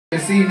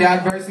See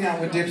Diversity,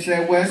 I'm with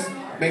Dipset West.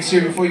 Make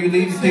sure before you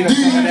leave, you pick up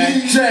some of that.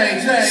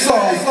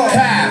 SoCal.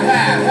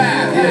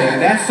 Yeah,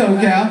 that's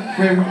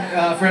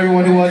SoCal. For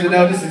everyone who wants to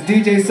know, this is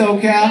DJ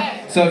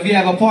SoCal. So if you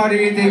have a party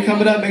or anything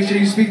coming up, make sure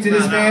you speak to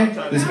this man.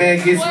 This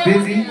man gets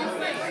busy. He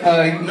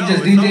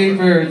just DJed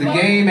for the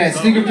game at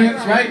Sneaker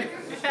Pimps, right?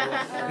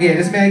 Yeah,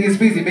 this man gets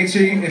busy. Make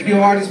sure if you're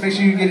an artist, make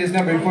sure you get his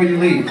number before you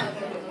leave.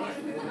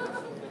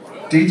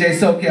 DJ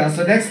SoCal.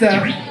 So next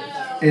up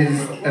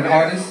is an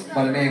artist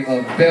by the name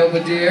of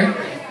Belvidere.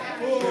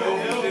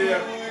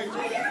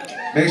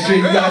 Make sure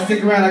you guys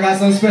stick around, I got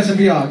something special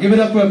for y'all. Give it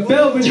up for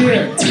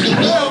Belvidere.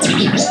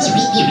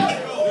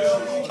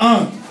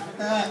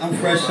 I'm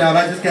fresh out,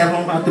 I just got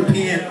home out the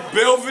pen.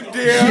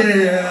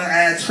 Belvidere. Yeah, I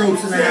had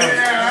tropes in the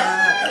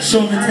house.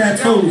 Show me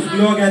tattoos, we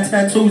all got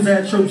tattoos, I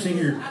had tropes in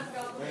here.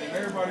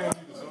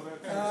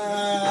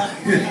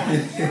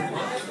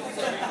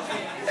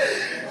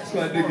 That's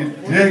my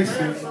nigga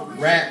Dexter.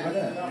 Rap, what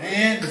up,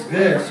 man? It's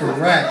good, it's a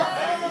rap.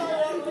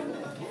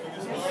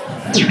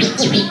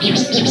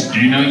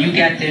 You know, you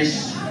got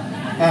this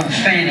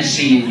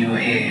fantasy in your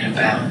head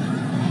about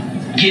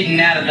getting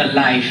out of the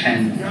life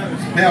and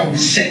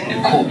setting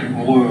the corporate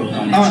world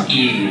on its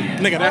ear.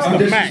 Nigga, that's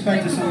the Mac.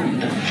 What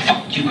the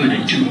fuck you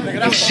gonna do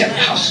except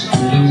hustle?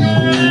 Put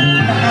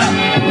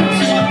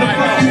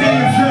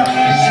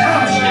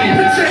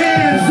your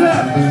hands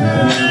up.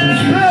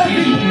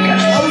 I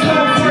was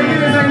on 4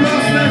 years at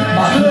Rossman.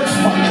 My hood's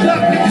fucked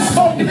up, niggas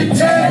smoking the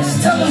tags.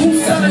 Tell them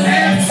who's selling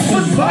ads.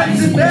 Put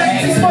bodies in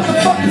bags. These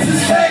motherfuckers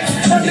is fakes.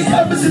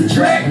 Undercovers and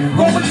drag.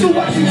 Rolling through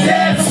walking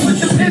dads. With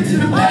the pins in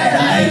the bag.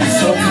 I ain't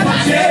so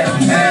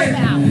damn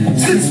man.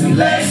 Since we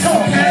last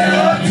saw had an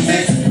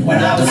argument.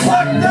 When I was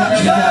locked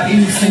up, God,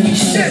 he was singing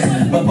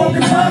shit. But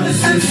broken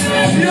promises.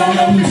 You don't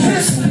know me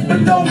pissed.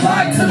 But don't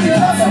lie to me,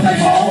 cause I make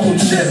my own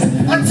shit.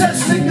 I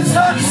touch niggas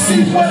hard to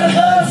see where the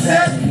love's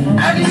at.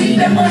 I didn't need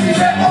that money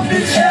back, my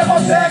bitch had my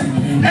back.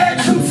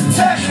 Add troops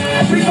attack,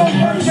 we gon'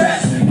 burn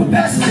rap. But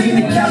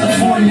Pasadena,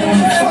 California on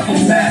the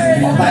fucking map.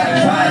 Black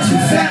rides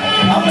and zap,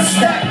 I'm a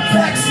stack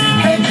facts.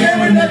 Ain't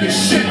daring other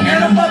shit,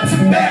 and I'm up to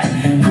bat.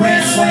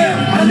 Grand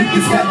slam, my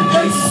niggas got the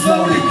bases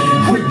loaded.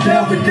 Quick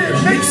Belvidere,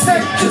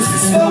 mixtape just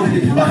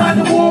exploded. Behind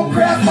the wall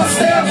craft, my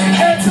style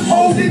had to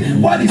mold it.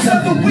 While these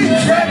other weak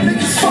rap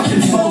niggas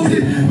fucking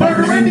folded.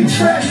 Murder any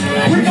track,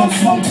 we gon'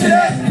 smoke to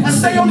that. I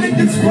stay on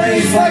niggas'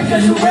 blades like a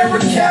Herrera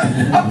cap.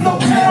 I blow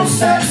pound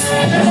sacks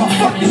in my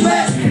fucking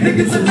lap.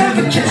 Niggas will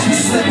never catch me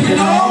slipping,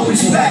 I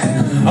always back.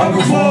 A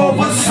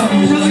revolver,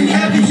 something really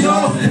heavy,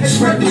 y'all. And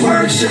spread the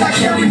word, shit, I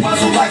carry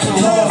muzzle like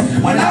the law.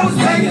 When I was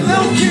banging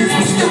little kids,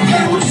 we still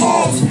playing with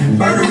balls.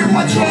 Murder in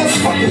my drawers,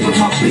 fucking with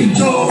my big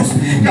dogs.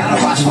 Gotta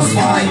watch my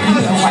spine,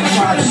 cause I might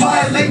try to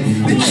violate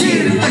the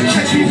kid if they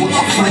catch me with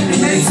my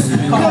flaming mace.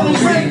 Call them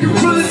red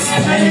gorillas,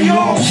 and they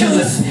all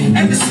killers.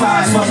 And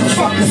despise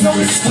motherfuckers on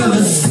the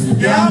stillers.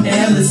 Yeah, I'm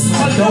endless,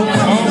 my dope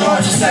coming on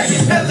just like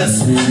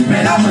Ellis.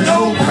 Man, I'm an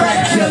old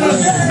crack killer.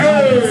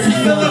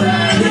 Filler,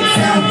 big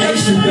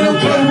foundation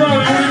builder.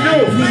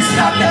 Please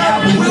stop the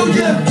album, will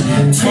ya?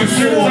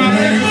 24,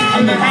 man,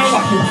 I'm in my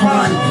fucking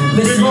prime.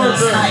 Listen to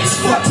this ice,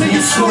 fuck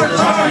niggas short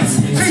lines.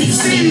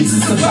 TCs,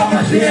 it's about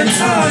my damn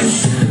time.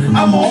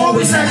 I'ma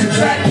always have your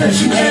back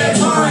cause you had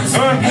mines.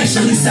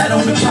 Actually sat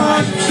on the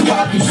pine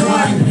throughout the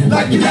grind.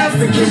 Like an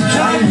African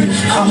diamond,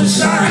 I'ma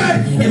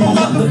shine. In my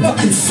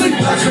motherfucking sleep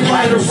like a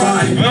write a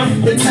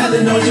rhyme. They're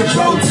telling on your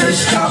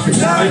protest, dropping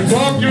dime.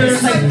 They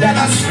say that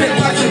I spit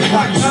like a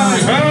black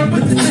line.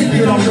 Put the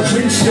ticket on the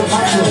windshield, I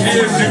feel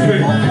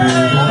fine.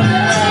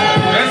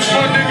 That's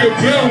my nigga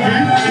Belvy.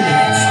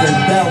 It's the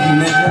Belvy,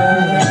 nigga.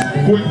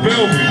 Quick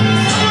Belvy.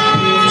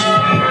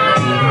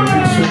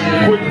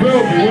 Quick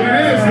Belvy, what it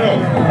is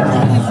though?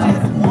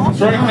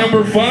 Track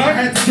number 5. I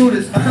had to do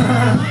this.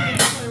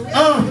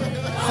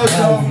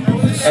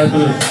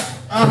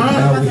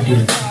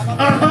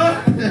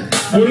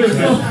 What is it?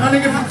 My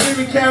nigga from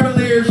Cleveland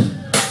Cavaliers.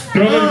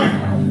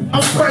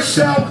 I'm fresh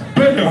out.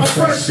 I'm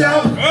fresh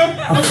out.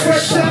 I'm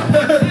fresh out.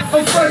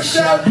 I'm fresh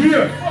out.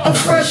 Yeah. I'm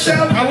fresh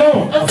out. How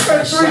long? I'm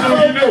fresh 3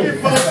 How you know?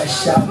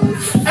 Fresh out.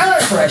 Hey,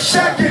 fresh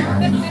out.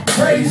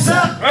 Praise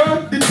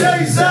up. The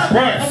day's up.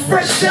 Right. I'm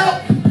fresh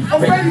out.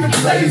 I'm ready to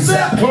blaze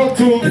up. Talk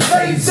to him. The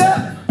blaze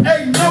up.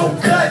 Ain't no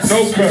cuts.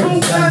 No cuts. 2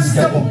 guns,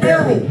 double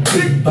barrel,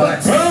 big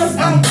butts.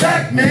 I'm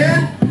back,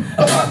 man.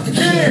 About the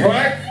can.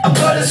 Right. I'm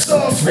butter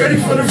sauce, ready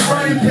for the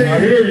frying pan. I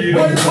hear you.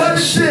 What butter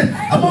shit?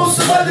 I'm on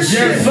some other shit.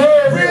 Yes,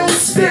 sir. Real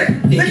spit.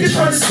 Niggas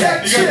trying to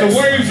stack You chips. got the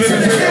waves in To the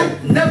the hill.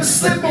 hilt. Never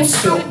slip on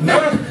spilt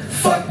milk.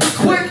 Fuck me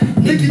quick.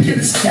 Nigga get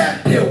his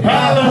cap built.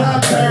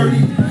 Blah,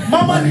 dirty.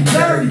 My money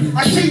dirty.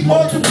 I keep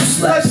multiple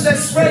slugs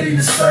that's ready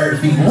to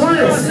serve me.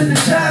 Reels in the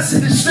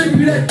Johnson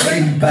distribute that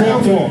baby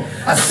bow.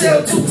 I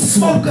sell to a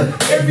smoker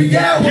every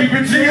hour. Keep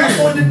it G. I'm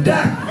on the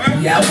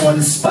dock. Yeah, I'm on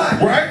the spot.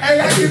 Right. Hey,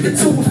 I give it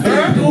to a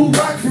big dude,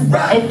 rock for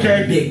rock.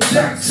 Okay. Big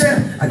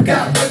Johnson, I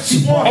got what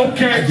you want.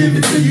 Okay. I give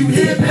it to you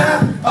hip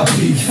hop, a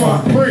beat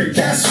funk. Preach.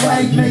 That's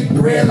right, make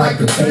bread like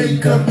a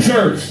baker.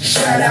 Church.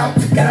 Shout out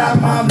to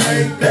God, my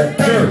mate, that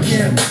thank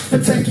him for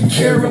taking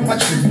care of my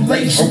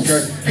tribulations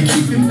and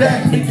keeping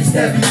back niggas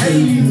that be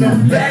hating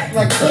them back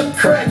like hook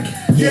crack.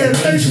 Yeah,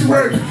 lazy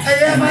work.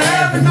 Hey, am I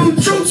avenue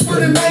troops for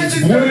the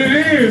magic? What it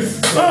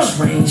is?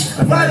 Range.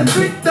 I write them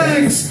big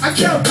things. I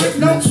count big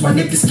notes. My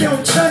niggas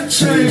count chunk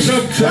change.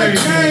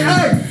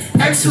 Hey,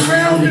 X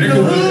around in the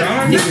hood.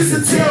 Niggas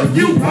will tell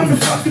you I'm the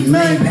fucking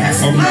man.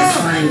 That's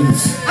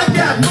I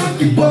got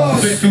monkey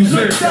balls.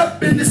 Looked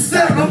up in the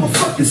cell. I'm a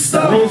fucking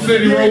star. Roll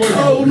City, roll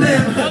with me.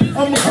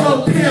 I'm a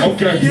club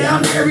pimp. Yeah,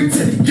 I'm married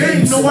to the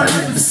game. No, I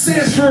never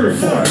said true.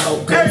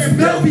 Hey,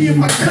 Belvidere in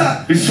my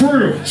cut. It's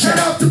real. Shout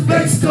out to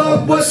Bass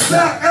Dog. What's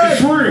up? Hey,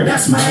 it's real.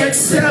 That's my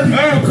ex-Sally.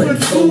 Putting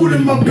food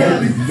in my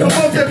belly. I'm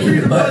on that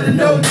peanut butter,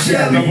 no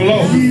jelly.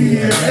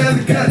 Yeah,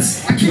 belly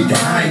guts. I keep the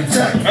high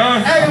tuck.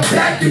 Hey, I'm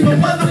back in my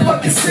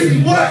motherfucking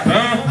city. What?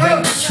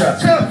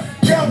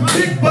 Count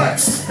big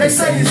bucks. They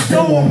say it's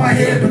dough on my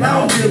head, but I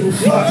don't give a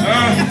fuck.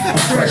 I'm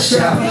fresh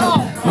out.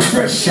 I'm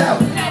fresh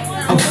out.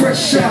 I'm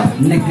fresh out,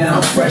 nigga.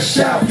 I'm fresh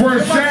out.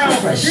 Fresh out.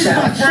 Fresh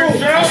out. Fresh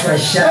out.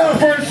 Fresh out.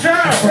 Fresh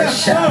out.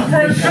 Fresh out.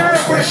 Fresh out.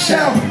 Fresh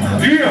out.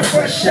 Yeah.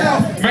 Fresh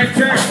out. Make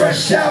time.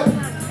 Fresh out.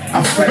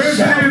 I'm fresh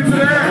out.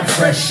 I'm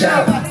fresh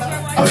out.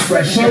 I'm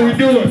fresh out. How we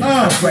doing?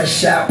 I'm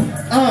fresh out.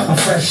 I'm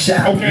fresh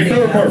out. Okay,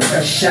 third part.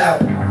 Fresh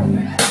out.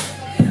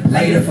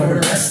 Later for the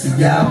rest of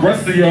y'all.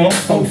 Rest of y'all.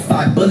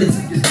 4-5 bullets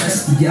is the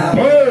rest of y'all.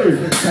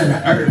 Hey. Turn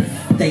the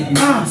earth. They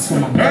nice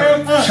when I'm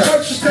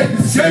church is taking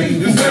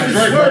This is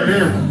Drake right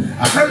here.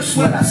 I curse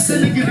when I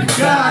sin and get a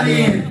God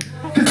in.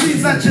 Cause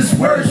these are just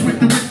words with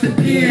the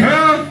pen.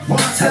 While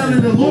I'm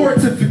telling the Lord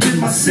to forgive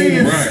my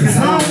sins. Cause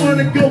I don't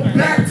wanna go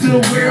back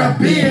to where I've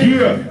been.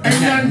 Ain't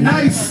that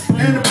nice?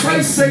 And the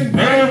price ain't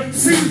right.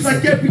 Seems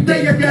like every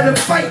day I gotta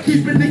fight,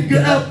 keep a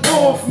nigga up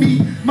off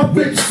me. My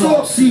bitch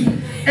saucy.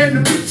 And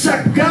the bitch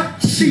I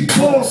got, she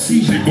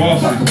bossy. She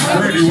bossy.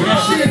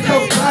 She a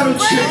coke bottle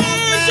chick.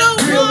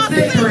 Real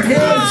thick, her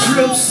head is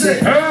real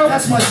sick.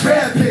 That's my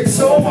draft pick,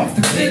 so I'm off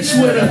the bench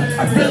with her.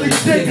 I really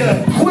dig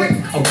her, quick,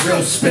 a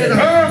real spitter.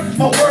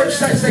 My words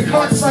touch their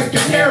hearts like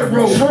an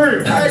arrow.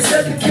 Eyes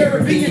at the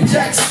Caribbean,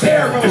 Jack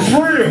Sparrow.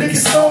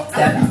 Niggas thought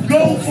that I'd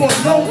go for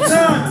a long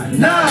time.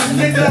 Nah,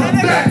 nigga,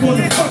 I'm back on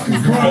the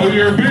fucking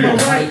grind. My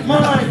right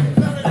mind.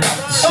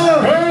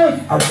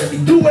 I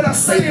really do what I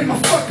say in my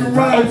fucking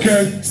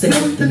rhymes. Stay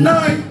with the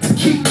 9 to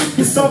keep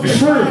this off the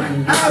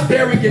grind. I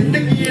bury a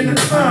nigga in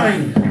the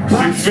pine.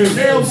 Box your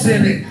nails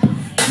in it,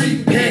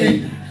 repin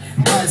it.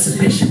 Once a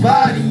bitch your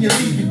body, you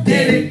leave you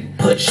dead it.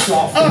 Put you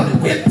off with the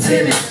whip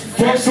tinted.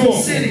 Fuck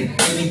city.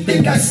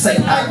 Anything I say,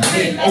 I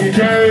get.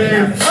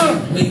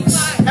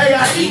 Hey, I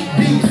eat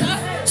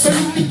beef, so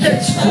you can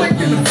catch quick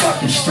in the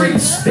fucking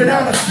streets. Been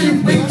out a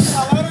few weeks.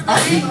 I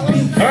eat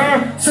beef,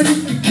 so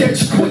you can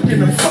catch quick in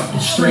the fucking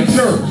streets.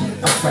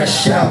 I'm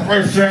fresh out.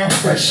 Fresh out.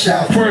 Fresh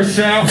out. Fresh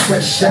out.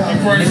 Fresh out.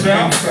 Fresh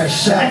out.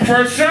 Fresh out.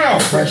 Fresh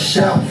out. Fresh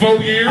out. 4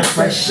 years.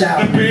 Fresh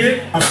out. The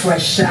big. I'm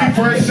fresh out.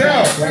 Fresh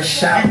out.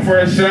 Fresh out.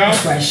 Fresh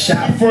out. Fresh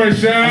out.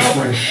 Fresh out.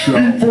 Fresh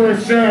out.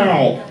 Fresh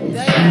out.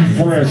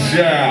 Fresh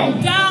out.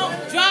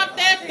 Don't drop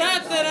that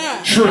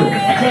thought. True.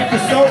 Cut the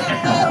soap.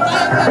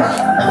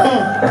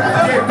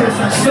 Get this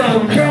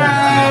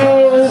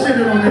SoCal.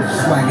 shit on this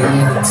swagger.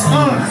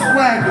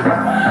 Swagger.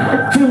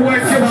 2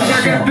 white chips,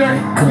 I got that.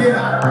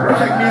 Yeah.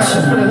 Check me out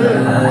for the hood.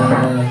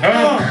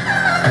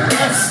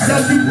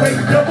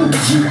 SWAGA.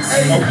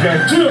 Okay.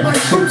 My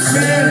troops,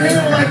 man, they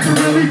don't like to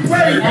really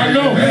play. I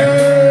know.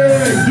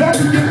 Hey, y'all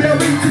can get their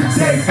week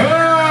today.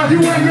 You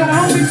and your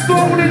homies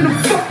throwing in the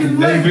fucking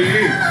lake.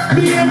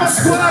 Me and my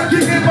squad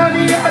getting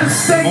money out of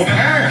state.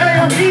 Hey,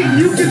 I'm eating,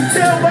 you can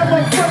tell by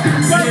my fucking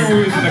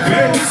plate.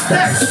 I'm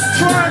stacks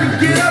trying to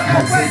get up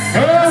my way.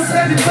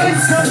 Steady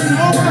place coming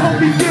home, I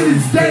hope he get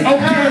his day.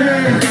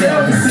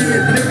 Tell me, see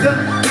it, nigga.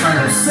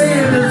 I'm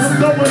saying is I'm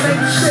going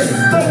ain't shit.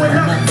 Throwing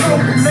up,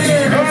 throwing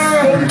man.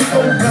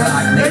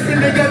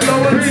 Nigga,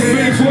 throwing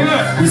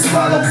we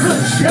swallow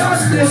kush, y'all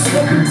still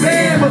smoking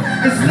bam.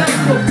 It's not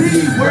for B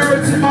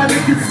words in my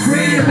niggas'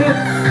 crib.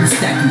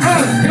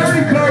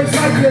 Dirty birds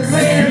like your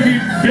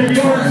land.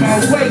 Burn my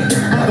weight.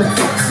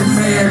 Motherfuckers some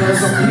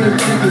manners. I'm here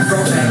niggas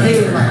on the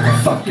head like a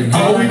fucking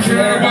all we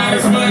care about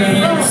is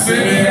money. I'm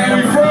city that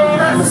we from.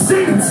 I'm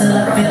singing till I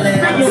feel it.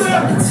 I'm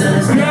fucking till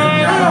it's done. I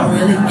don't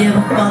really give a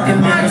fuck.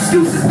 And my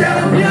excuses that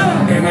I'm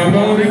young. And I'm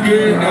only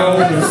getting older.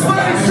 Let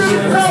somebody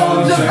shoot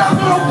know. Just I'm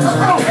on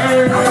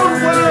words.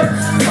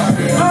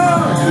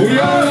 We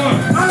all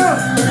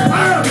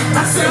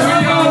I said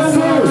we all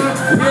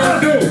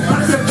do.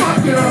 I said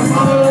fuck it, I'm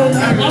on.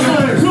 I'm on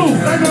two.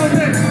 I know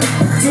that.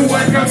 2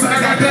 white cups,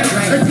 I got that.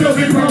 They still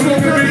be wrong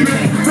over me.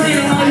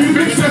 Man, how you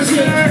bitch that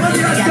shit?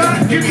 Money I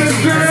got, get this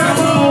shit. I'm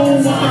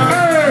on one.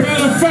 Hey,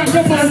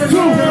 motherfucker, I'm on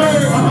two.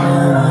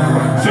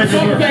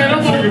 Fuck that,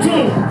 I'm on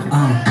two.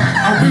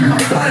 I read my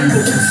Bible,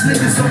 these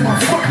niggas on my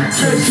fucking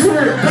chest.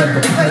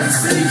 Paper plate,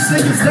 cities,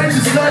 niggas, they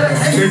just let it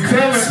hate.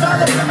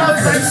 Smile up in my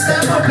face,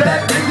 stab my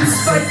back, niggas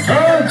fake.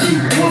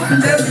 Keep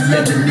whooping every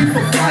underneath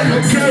a fight.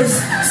 higher place.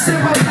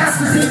 Send my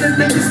pastors and the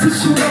niggas to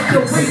shoot up the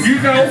weight. You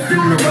know.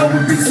 Funeral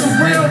would be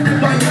surrounded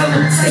by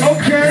yellow tape.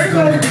 Okay.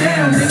 Go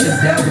down,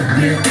 nigga, that would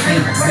get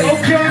ain't right.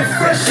 Okay.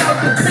 Fresh out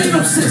the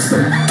penal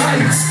system,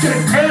 I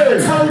escaped. Hey.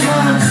 Told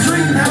mom's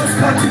dream house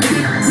about to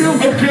get real.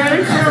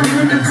 Okay.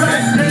 Carrying the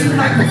black name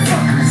like a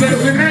fuck. Say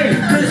the name.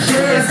 Good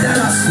jazz that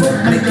I smoke,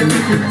 make a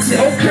nigga tip.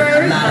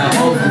 Okay. A lot of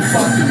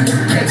overfucking,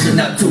 catching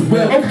up to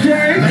Will.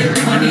 Okay. Make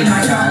money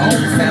like I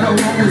own federal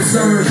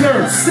reserve.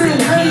 Sure. Still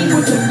hang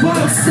with the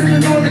bugs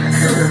sitting on the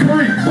curb.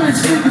 Punch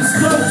niggas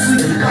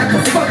closely like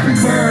a fucking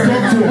bird.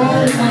 Talk to him.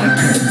 All money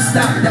can't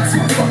stop, that's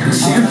my fucking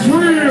shit. It's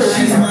real.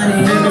 She's money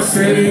in the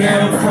city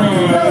I'm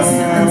from.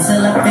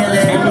 Until I feel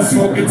it, I'm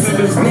smoking to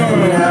this I love.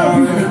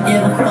 don't really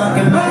give a fuck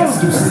if my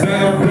excuses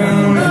Down,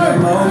 down,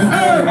 I'm only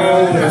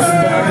oh, that's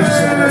somebody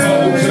showing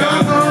old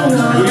job.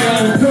 We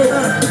on dope.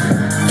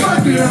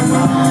 Fuck it, I'm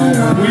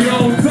on. We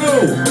on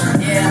dope.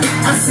 Yeah,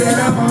 I said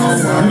I'm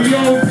on. We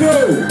on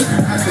dope.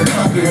 I said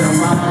fuck it,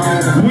 I'm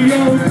on. We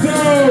on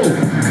dope.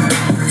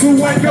 Two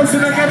white girls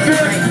and I got this.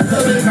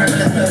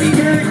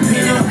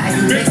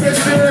 Get that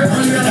shit.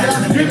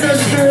 Get that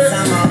shit.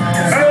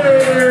 Hey.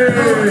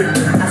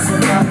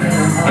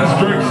 That's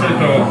Drake shit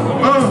though.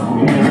 I'm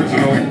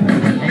original.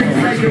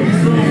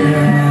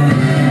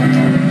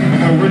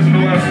 I'm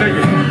original ass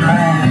nigga.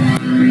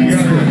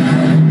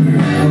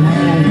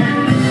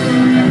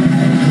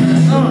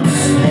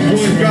 My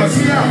boy got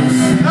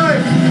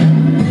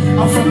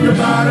I'm from the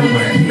bottom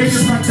where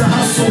niggas like to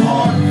hustle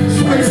hard.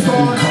 Space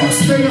hard,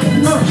 stay up.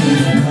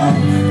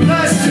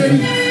 Last city,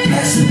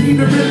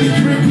 Pasadena really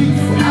tricky.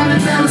 Out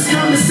of town is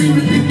coming, seem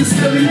to think it's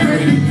really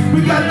pretty.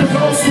 We got the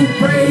Rose who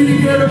pray to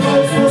get a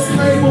Rose most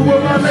play. But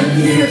where my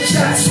lady hit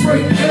shots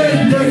straight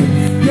every day.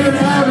 Yeah, they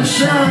out of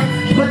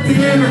shine, but they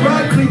ain't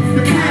rightly.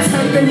 The kids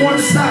think they want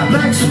to stop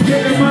blacks from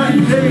getting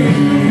money.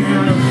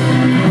 Damn,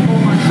 I'm on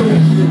my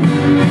toes.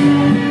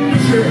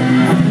 Shit, I'm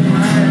on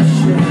my ass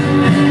shit.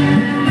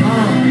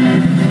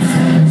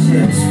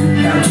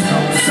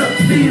 Suck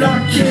feed our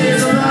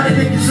kids. A lot of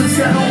niggas just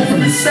got home from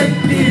the state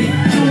pity.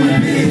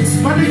 Doing bigs.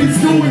 My niggas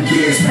doing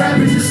gigs.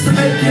 Rapping just to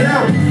make it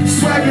out.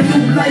 Swagging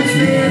new life,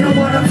 man. Know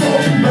what I'm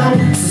talking about.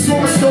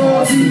 Small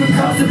stars even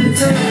come to the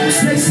town.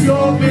 Snakes,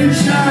 y'all been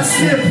shot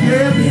stiff.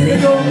 Yeah,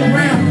 they all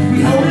around.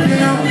 We hold it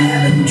down.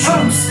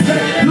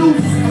 Stay loose.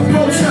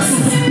 Approach us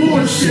with some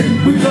bullshit.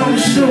 We gon'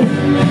 shoot.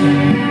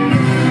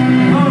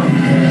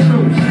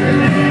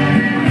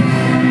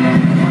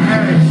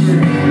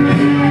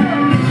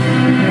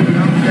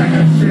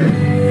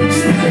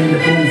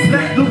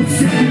 Black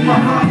loose in my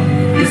heart.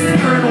 It's the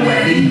Colonel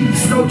at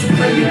ease. Don't you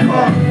play your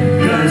part.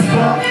 Guns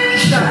bar,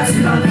 shots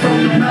come from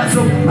the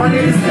muzzle. My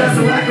niggas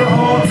guzzle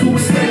alcohol to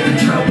escape the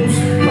troubles.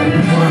 Like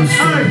the ones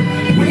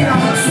we are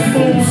hustle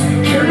fools.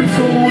 Carry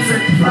tools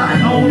and fly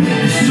on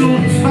niggas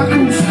shoes. My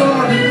crew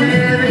started,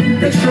 man.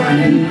 They try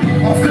to eat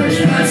off kush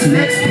blunts and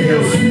X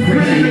pills.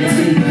 Gritting their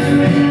teeth.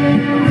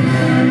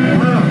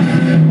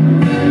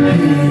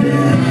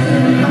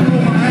 I'm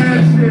on my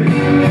ass shit.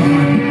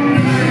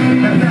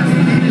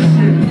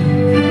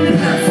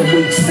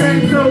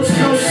 Same clothes,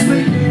 no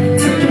sleep.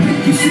 Take a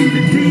peek, you see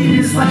the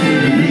demons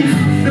lying beneath.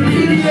 The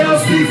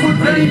PDLs beef with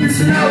Ravens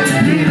and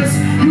Altadena.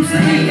 Used to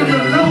hang in the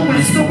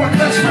lowest, so I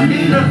clutch my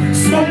Nina.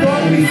 Smoke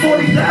on me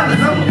 $40,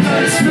 I'ma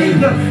cut his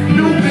finger.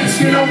 New bitch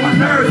get on my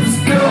nerves,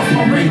 get off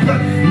my ringer.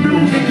 New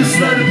niggas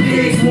love the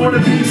pigs, wanna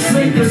be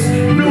slingers.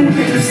 New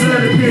niggas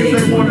love the pigs,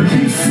 they wanna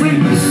be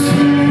sleepers.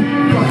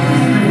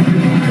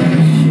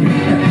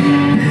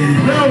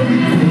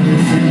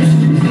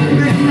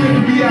 This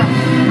nigga be out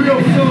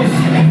real close.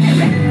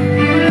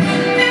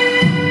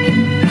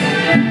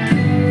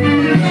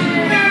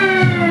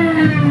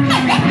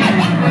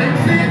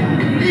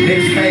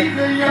 Mixtape,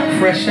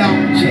 fresh out,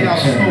 jail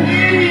smoke.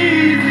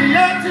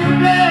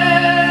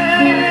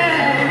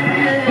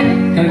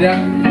 Cut it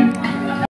out.